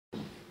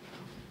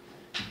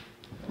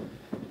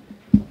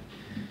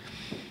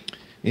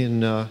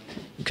In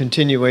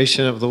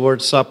continuation of the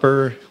Lord's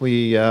Supper,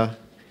 we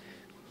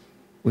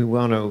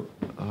want to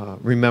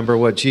remember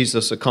what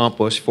Jesus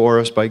accomplished for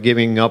us by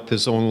giving up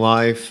his own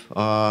life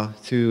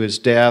through his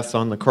death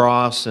on the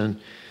cross. And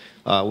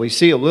we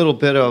see a little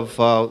bit of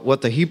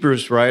what the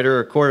Hebrews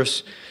writer, of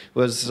course,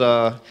 was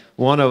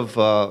one of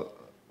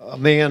a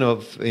man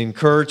of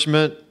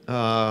encouragement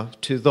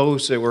to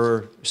those that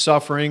were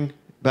suffering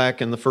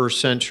back in the first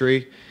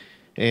century.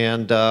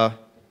 And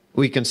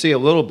we can see a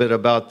little bit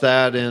about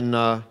that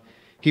in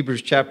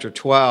Hebrews chapter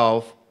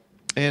 12.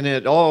 And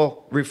it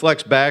all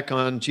reflects back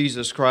on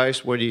Jesus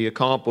Christ, what he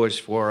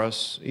accomplished for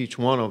us, each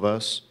one of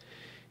us.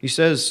 He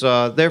says,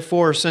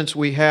 therefore, since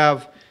we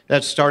have,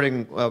 that's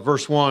starting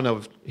verse 1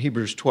 of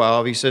Hebrews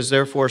 12, he says,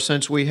 therefore,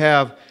 since we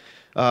have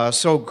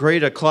so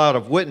great a cloud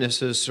of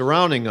witnesses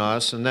surrounding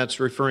us, and that's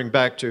referring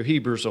back to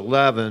Hebrews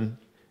 11,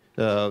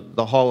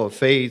 the hall of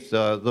faith,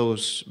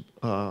 those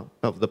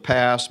of the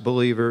past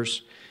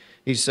believers.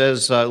 He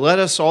says, let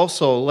us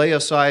also lay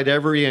aside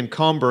every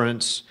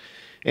encumbrance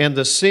and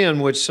the sin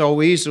which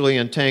so easily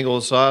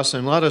entangles us,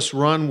 and let us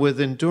run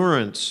with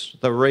endurance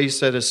the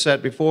race that is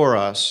set before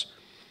us,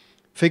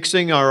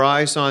 fixing our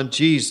eyes on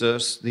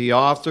Jesus, the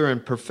author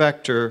and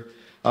perfecter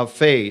of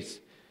faith,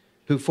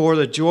 who for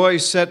the joy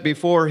set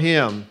before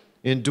him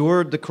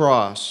endured the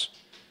cross,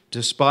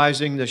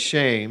 despising the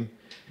shame,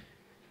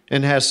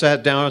 and has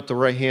sat down at the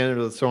right hand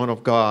of the throne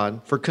of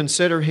God. For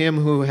consider him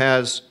who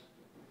has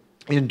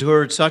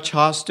endured such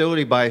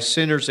hostility by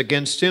sinners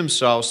against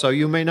himself, so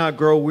you may not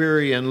grow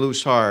weary and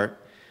lose heart.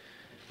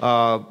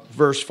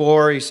 Verse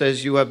 4, he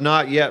says, you have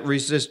not yet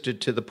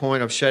resisted to the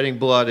point of shedding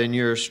blood in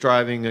your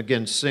striving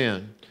against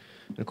sin.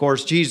 Of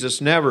course,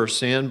 Jesus never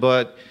sinned,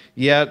 but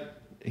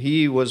yet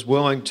he was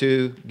willing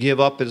to give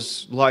up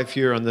his life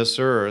here on this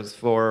earth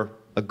for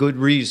a good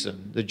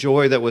reason, the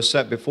joy that was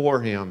set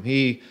before him.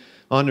 He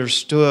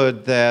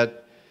understood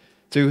that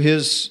through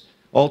his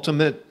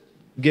ultimate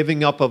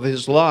giving up of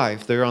his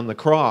life there on the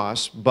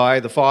cross by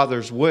the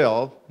Father's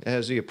will,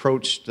 as he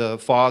approached the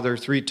Father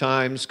 3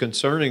 times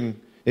concerning,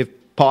 if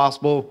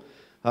possible,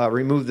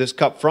 remove this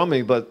cup from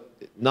me, but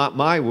not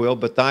my will,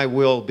 but thy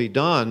will be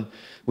done.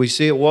 We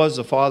see it was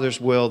the Father's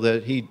will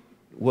that he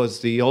was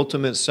the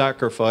ultimate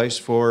sacrifice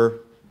for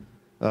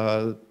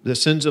the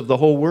sins of the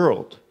whole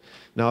world.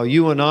 Now,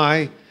 you and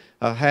I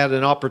had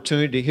an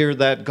opportunity to hear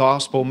that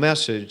gospel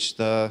message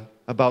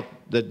about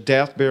the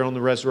death, burial, and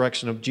the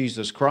resurrection of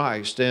Jesus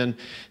Christ. And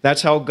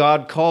that's how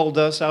God called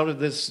us out of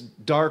this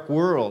dark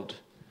world.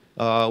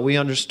 We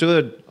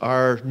understood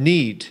our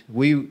need.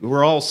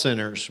 We're all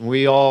sinners.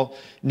 We all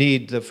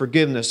need the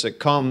forgiveness that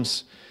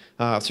comes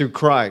through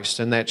Christ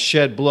and that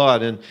shed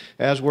blood. And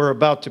as we're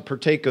about to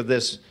partake of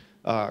this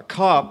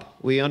cup,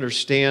 we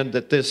understand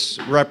that this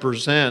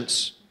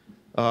represents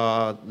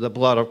the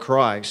blood of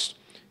Christ.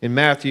 In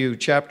Matthew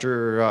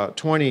chapter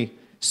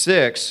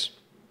 26,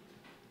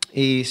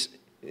 he's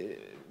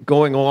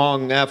going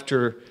along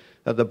after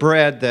the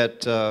bread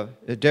that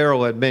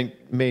Darrell had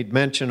made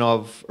mention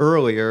of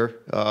earlier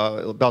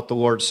about the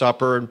Lord's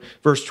Supper. In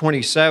verse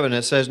 27,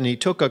 it says, and he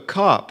took a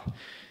cup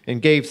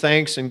and gave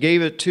thanks and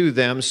gave it to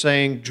them,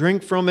 saying,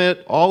 drink from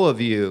it, all of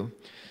you,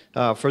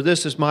 for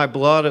this is my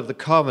blood of the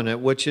covenant,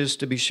 which is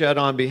to be shed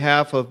on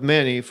behalf of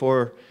many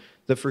for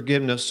the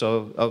forgiveness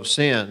of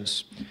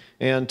sins.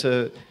 And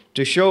to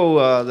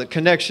show the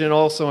connection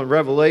also in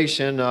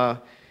Revelation,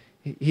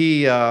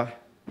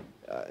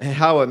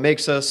 how it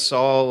makes us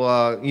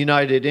all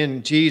united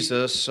in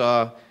Jesus.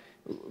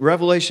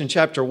 Revelation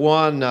chapter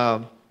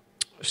 1,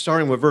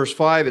 starting with verse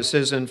 5, it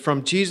says, and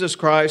from Jesus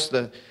Christ,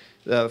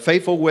 the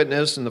faithful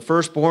witness and the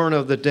firstborn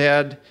of the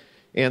dead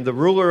and the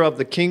ruler of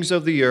the kings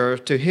of the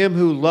earth, to him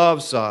who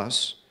loves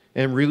us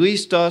and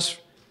released us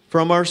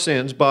from our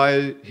sins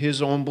by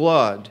his own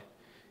blood.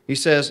 He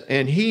says,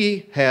 and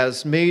he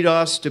has made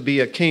us to be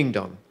a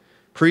kingdom,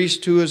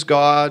 priest to his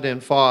God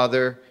and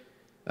Father.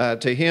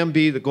 To him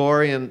be the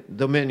glory and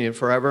dominion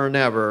forever and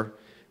ever.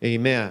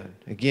 Amen.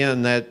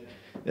 Again, that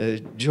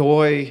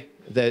joy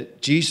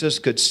that Jesus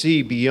could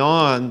see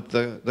beyond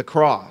the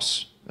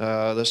cross,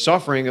 the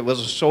suffering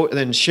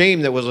and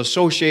shame that was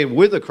associated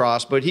with the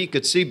cross, but he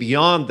could see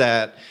beyond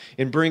that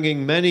in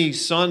bringing many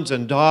sons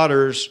and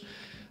daughters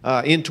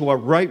into a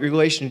right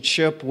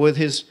relationship with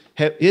his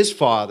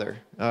Father,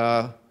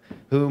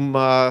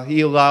 whom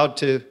he allowed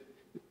to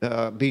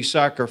be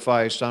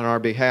sacrificed on our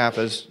behalf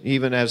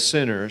even as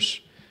sinners.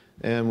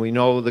 And we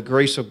know the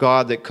grace of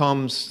God that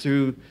comes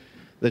through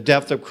the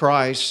death of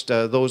Christ.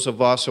 Those of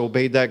us who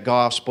obeyed that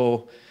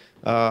gospel,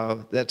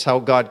 that's how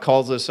God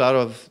calls us out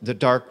of the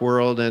dark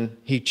world, and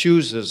he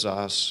chooses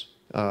us.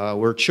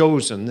 We're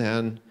chosen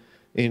then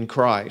in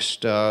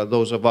Christ.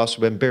 Those of us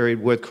who have been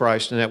buried with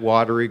Christ in that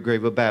watery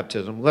grave of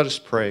baptism. Let us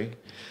pray.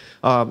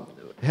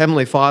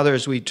 Heavenly Father,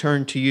 as we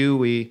turn to you,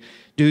 we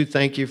do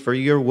thank you for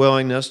your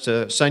willingness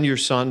to send your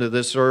Son to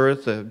this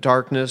earth of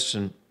darkness.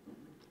 And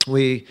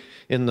we,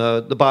 in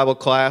the Bible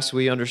class,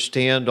 we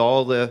understand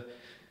all the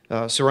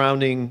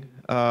surrounding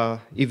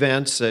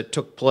events that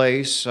took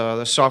place,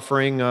 the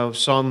suffering of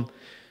some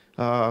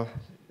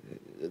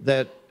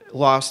that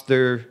lost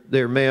their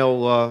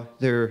male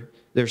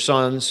their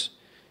sons,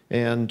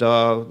 and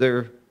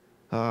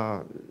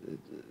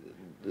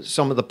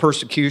some of the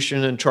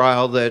persecution and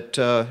trial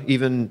that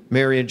even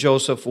Mary and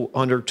Joseph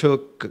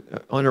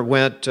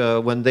underwent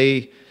when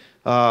they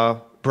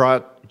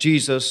brought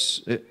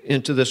Jesus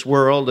into this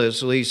world,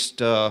 at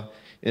least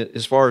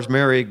as far as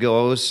Mary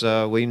goes.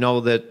 We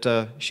know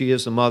that she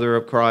is the mother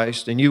of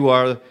Christ, and you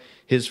are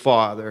his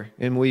father.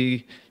 And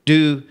we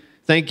do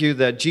thank you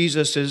that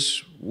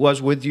Jesus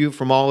was with you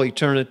from all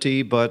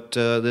eternity, but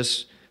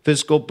this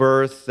physical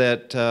birth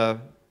that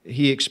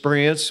he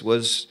experienced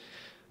was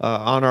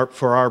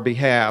for our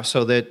behalf,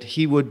 so that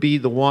he would be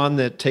the one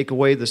that take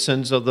away the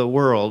sins of the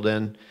world.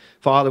 And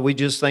Father, we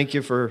just thank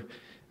you for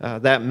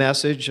that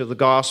message of the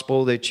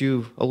gospel that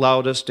you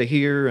allowed us to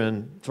hear,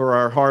 and for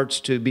our hearts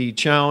to be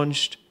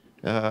challenged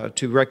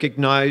to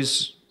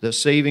recognize the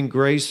saving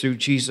grace through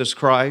Jesus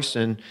Christ,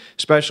 and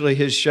especially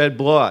his shed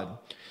blood.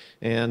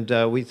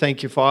 And we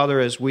thank you, Father,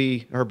 as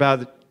we are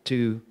about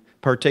to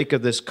partake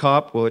of this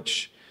cup,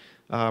 which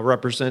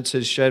represents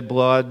his shed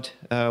blood.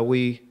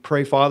 We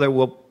pray, Father,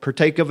 we'll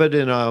partake of it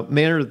in a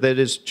manner that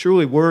is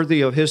truly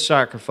worthy of his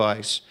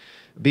sacrifice.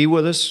 Be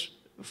with us,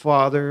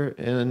 Father,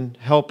 and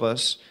help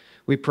us,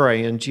 we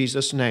pray in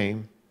Jesus'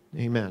 name.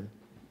 Amen.